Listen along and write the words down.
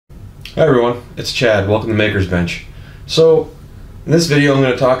Hi everyone, it's Chad. Welcome to Maker's Bench. So, in this video I'm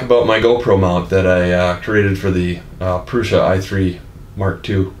going to talk about my GoPro mount that I created for the Prusa i3 Mark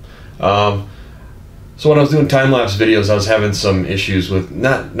II. So when I was doing time-lapse videos, I was having some issues with,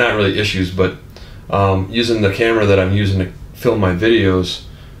 not really issues, but using the camera that I'm using to film my videos.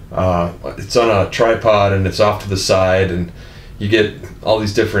 It's on a tripod and it's off to the side, and you get all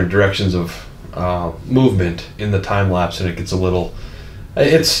these different directions of movement in the time-lapse, and it gets a little...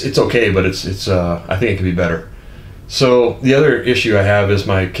 It's okay, but it's I think it could be better. So the other issue I have is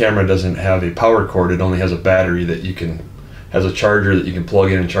my camera doesn't have a power cord. It only has a battery that has a charger that you can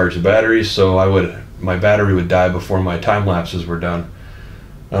plug in and charge the battery. So my battery would die before my time lapses were done.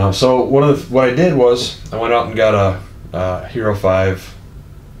 So what I did was I went out and got a Hero 5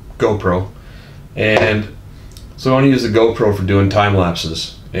 GoPro, and so I want to use the GoPro for doing time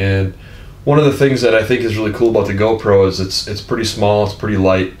lapses. And one of the things that I think is really cool about the GoPro is it's pretty small, it's pretty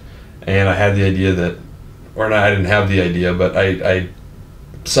light, and I had the idea that, or not, I didn't have the idea, but I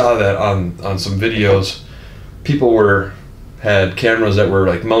saw that on some videos, people had cameras that were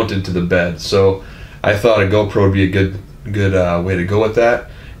like mounted to the bed. So I thought a GoPro would be a good way to go with that,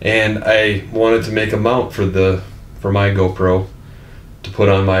 and I wanted to make a mount for my GoPro to put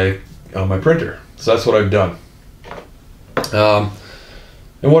on my printer. So that's what I've done.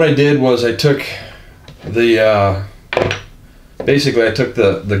 And what I did was I took basically I took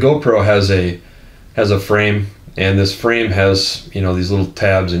the GoPro has a frame, and this frame has, you know, these little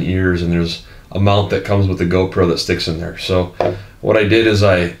tabs and ears, and there's a mount that comes with the GoPro that sticks in there. So what I did is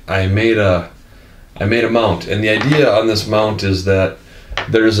I made a mount, and the idea on this mount is that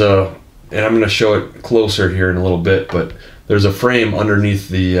there's and I'm going to show it closer here in a little bit, but there's a frame underneath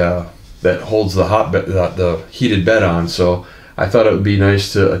that holds the heated bed on. So I thought it would be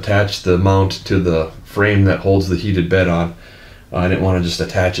nice to attach the mount to the frame that holds the heated bed on. I didn't want to just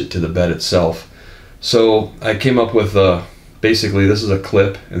attach it to the bed itself. So I came up with basically this is a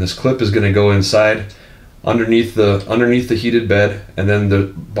clip, and this clip is going to go inside underneath the heated bed, and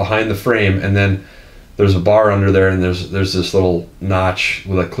then behind the frame, and then there's a bar under there, and there's this little notch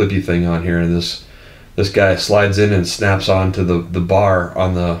with a clippy thing on here, and this guy slides in and snaps onto the bar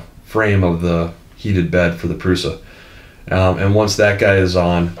on the frame of the heated bed for the Prusa. And once that guy is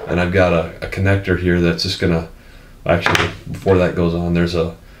on, and I've got a connector here that's just gonna, actually before that goes on, there's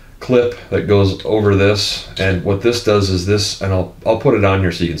a clip that goes over this, and what this does is this, and I'll put it on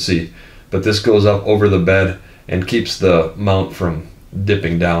here so you can see, but this goes up over the bed and keeps the mount from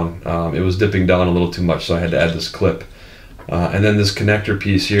dipping down. It was dipping down a little too much, so I had to add this clip. And then this connector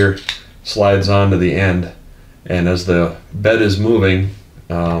piece here slides onto the end, and as the bed is moving,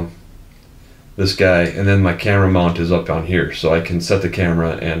 this guy, and then my camera mount is up on here, so I can set the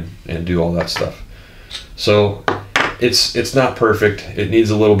camera and do all that stuff. So it's not perfect, it needs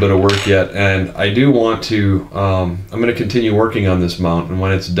a little bit of work yet, and I do want to I'm going to continue working on this mount, and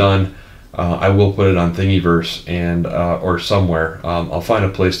when it's done I will put it on Thingiverse and or somewhere. I'll find a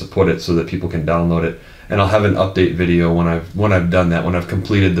place to put it so that people can download it, and I'll have an update video when I've done that, when I've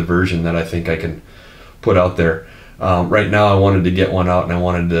completed the version that I think I can put out there. Right now I wanted to get one out, and I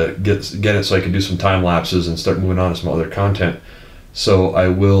wanted to get it so I could do some time lapses and start moving on to some other content. So I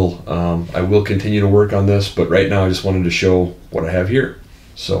will continue to work on this, but right now I just wanted to show what I have here.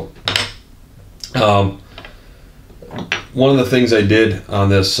 So one of the things I did on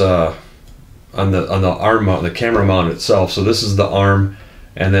this on the arm mount, the camera mount itself, so this is the arm,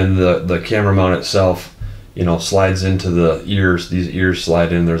 and then the camera mount itself, you know, slides into the ears. These ears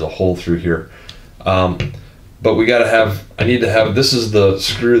slide in, there's a hole through here. But I need to have, this is the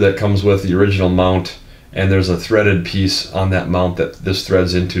screw that comes with the original mount, and there's a threaded piece on that mount that this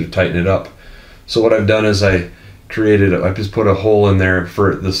threads into to tighten it up. So what I've done is I just put a hole in there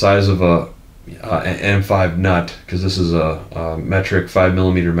for the size of an M5 nut, because this is a metric,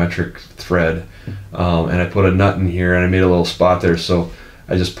 5mm metric thread, and I put a nut in here, and I made a little spot there, so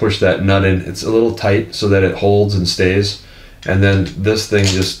I just push that nut in. It's a little tight so that it holds and stays, and then this thing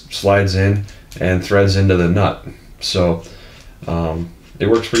just slides in and threads into the nut. So it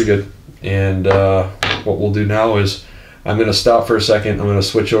works pretty good. And what we'll do now is I'm going to stop for a second. I'm going to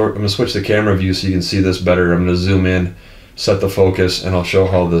switch the camera view so you can see this better. I'm going to zoom in, set the focus, and I'll show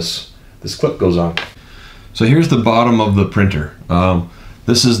how this clip goes on. So here's the bottom of the printer.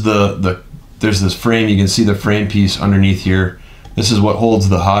 This is there's this frame. You can see the frame piece underneath here. This is what holds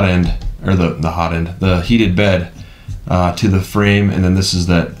the hot end, or the heated bed to the frame, and then this is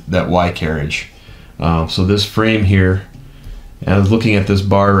that Y carriage. So this frame here, and I was looking at this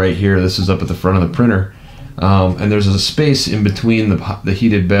bar right here, this is up at the front of the printer, and there's a space in between the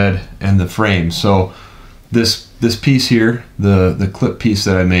heated bed and the frame. So this piece here, the clip piece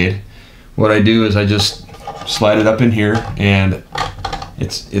that I made, what I do is I just slide it up in here, and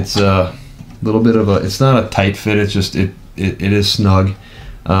it's a little bit of a, it's not a tight fit, it's just it is snug,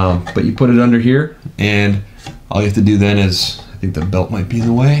 but you put it under here, and all you have to do then is, I think the belt might be in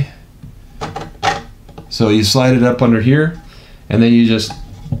the way, so you slide it up under here, and then you just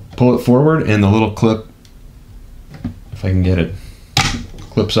pull it forward, and the little clip, if I can get it,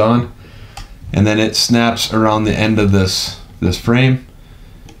 clips on, and then it snaps around the end of this frame,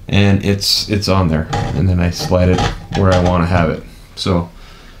 and it's on there, and then I slide it where I want to have it. So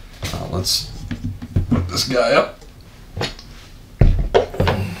let's put this guy up.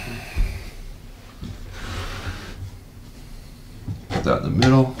 Put that in the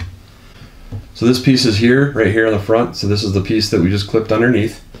middle. So this piece is here, right here in the front. So this is the piece that we just clipped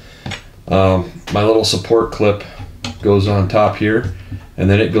underneath. My little support clip goes on top here, and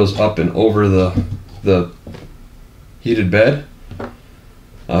then it goes up and over the heated bed.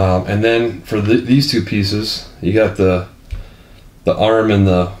 And then for these two pieces, you got the arm and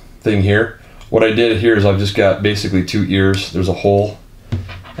the thing here. What I did here is I've just got basically two ears. There's a hole.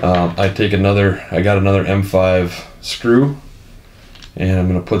 I got another M5 screw, and I'm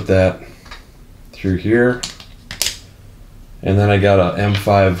going to put that through here. And then I got a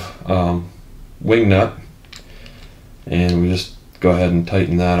M5 wing nut, and we just go ahead and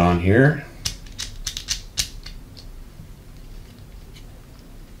tighten that on here.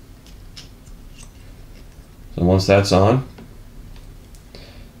 So once that's on,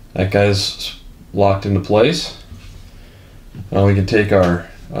 that guy's locked into place. Now we can take our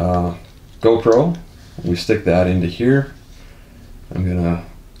GoPro, and we stick that into here. I'm gonna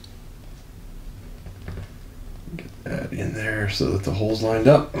get that in there so that the hole's lined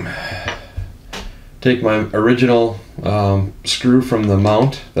up. Take my original screw from the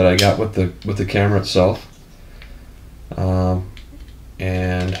mount that I got with the camera itself,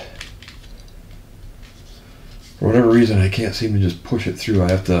 and for whatever reason I can't seem to just push it through. I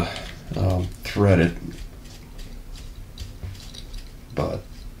have to thread it, but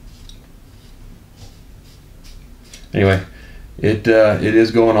anyway, it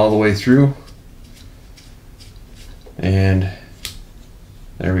is going all the way through, and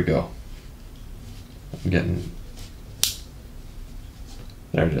there we go. I'm getting,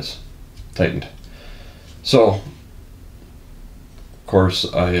 there it is, tightened. So of course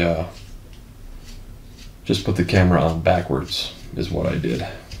I just put the camera on backwards is what I did.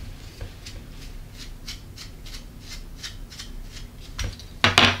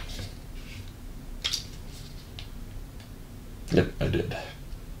 Yep, I did.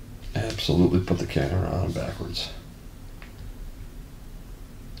 Absolutely put the camera on backwards.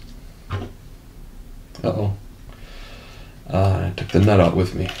 Uh-oh. I took the nut out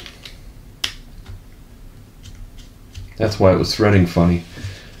with me. That's why it was threading funny.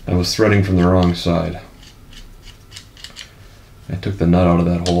 I was threading from the wrong side. I took the nut out of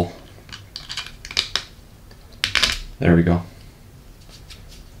that hole. There we go.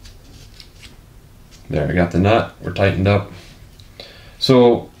 There, I got the nut. We're tightened up.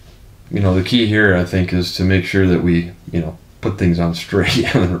 So, the key here, I think, is to make sure that we, put things on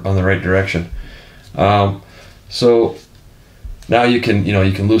straight on the right direction. So now you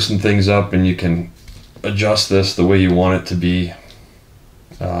can loosen things up, and you can adjust this the way you want it to be,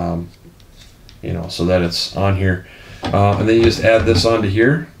 so that it's on here. And then you just add this onto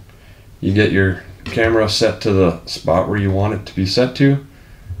here. You get your camera set to the spot where you want it to be set to.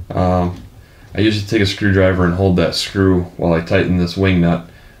 I usually take a screwdriver and hold that screw while I tighten this wing nut.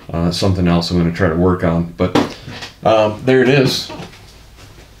 That's something else I'm going to try to work on. But there it is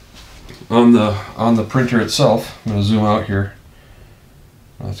on the printer itself. I'm going to zoom out here.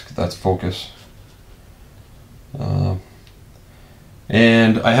 That's focus.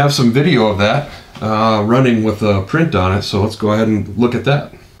 And I have some video of that running with a print on it, so let's go ahead and look at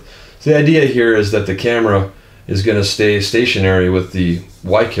that. So the idea here is that the camera is going to stay stationary with the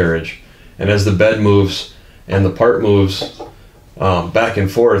Y carriage, and as the bed moves and the part moves back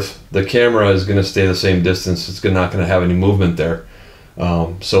and forth, the camera is going to stay the same distance. It's not going to have any movement there.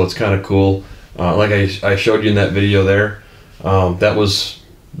 So it's kind of cool. Like I showed you in that video there, that was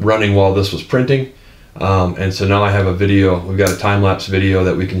running while this was printing. And so now I have a video, we've got a time-lapse video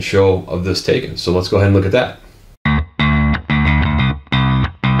that we can show of this taken. So let's go ahead and look at that.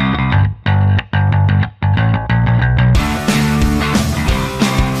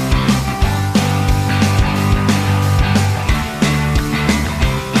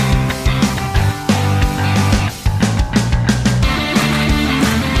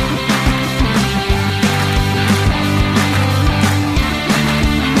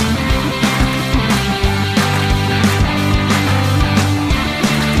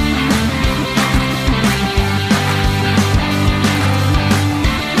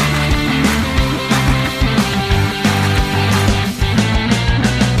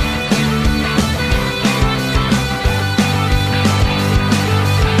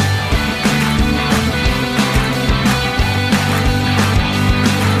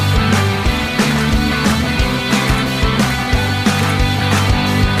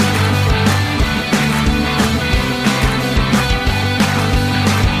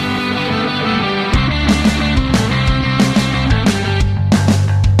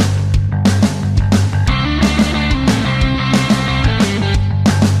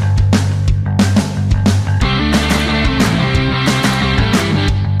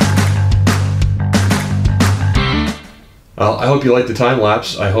 well, I hope you liked the time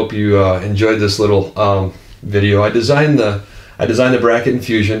lapse. I hope you enjoyed this little video. I designed the bracket in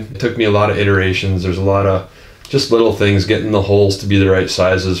Fusion. It took me a lot of iterations. There's a lot of just little things, getting the holes to be the right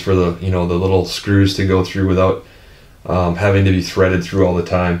sizes for the the little screws to go through without having to be threaded through all the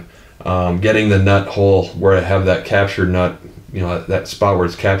time. Getting the nut hole where I have that capture nut, that spot where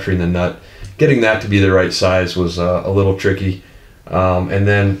it's capturing the nut, getting that to be the right size was a little tricky. And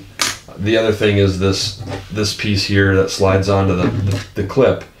then the other thing is this piece here that slides onto the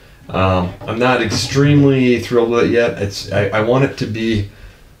clip. I'm not extremely thrilled with it yet. I want it to be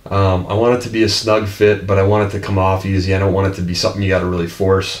a snug fit, but I want it to come off easy. I don't want it to be something you got to really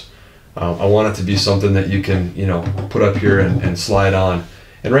force. I want it to be something that you can put up here and slide on.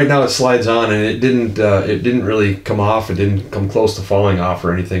 And right now it slides on, and it didn't really come off. It didn't come close to falling off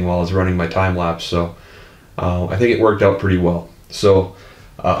or anything while I was running my time lapse. So I think it worked out pretty well. So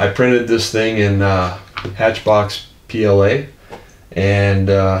I printed this thing in Hatchbox PLA, and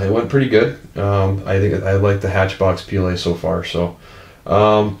it went pretty good. I think I like the Hatchbox PLA so far. So,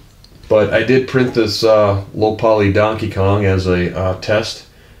 but I did print this low poly Donkey Kong as a test.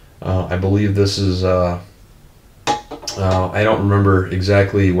 I believe this is. I don't remember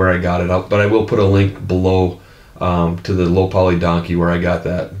exactly where I got it up, but I will put a link below to the low poly donkey where I got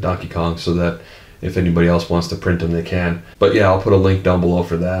that Donkey Kong, so that if anybody else wants to print them, they can. But yeah, I'll put a link down below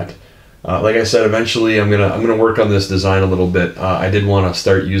for that. Like I said, eventually I'm gonna work on this design a little bit. I did want to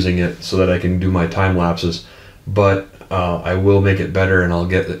start using it so that I can do my time lapses, but I will make it better, and I'll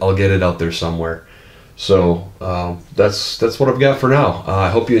get it out there somewhere. So that's what I've got for now. I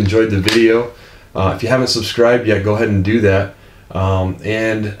hope you enjoyed the video. If you haven't subscribed yet, go ahead and do that.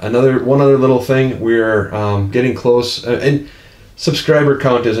 And one other little thing, we're getting close, and subscriber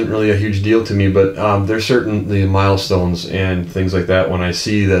count isn't really a huge deal to me, but there's certainly milestones and things like that when I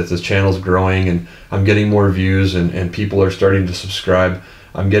see that the channel's growing and I'm getting more views and people are starting to subscribe.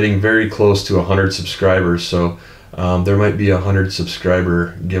 I'm getting very close to 100 subscribers, so there might be a 100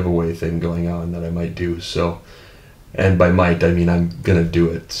 subscriber giveaway thing going on that I might do. So, and by might I mean I'm gonna do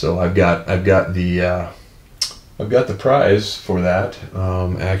it. So I've got the prize for that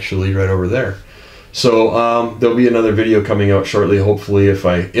actually right over there. So there'll be another video coming out shortly. Hopefully, if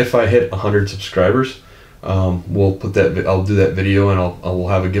I hit 100 subscribers, we'll put that. I'll do that video, and I'll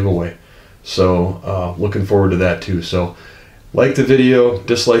have a giveaway. So looking forward to that too. So like the video,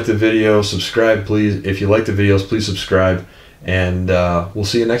 dislike the video, subscribe please. If you like the videos, please subscribe, and we'll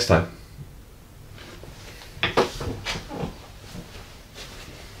see you next time.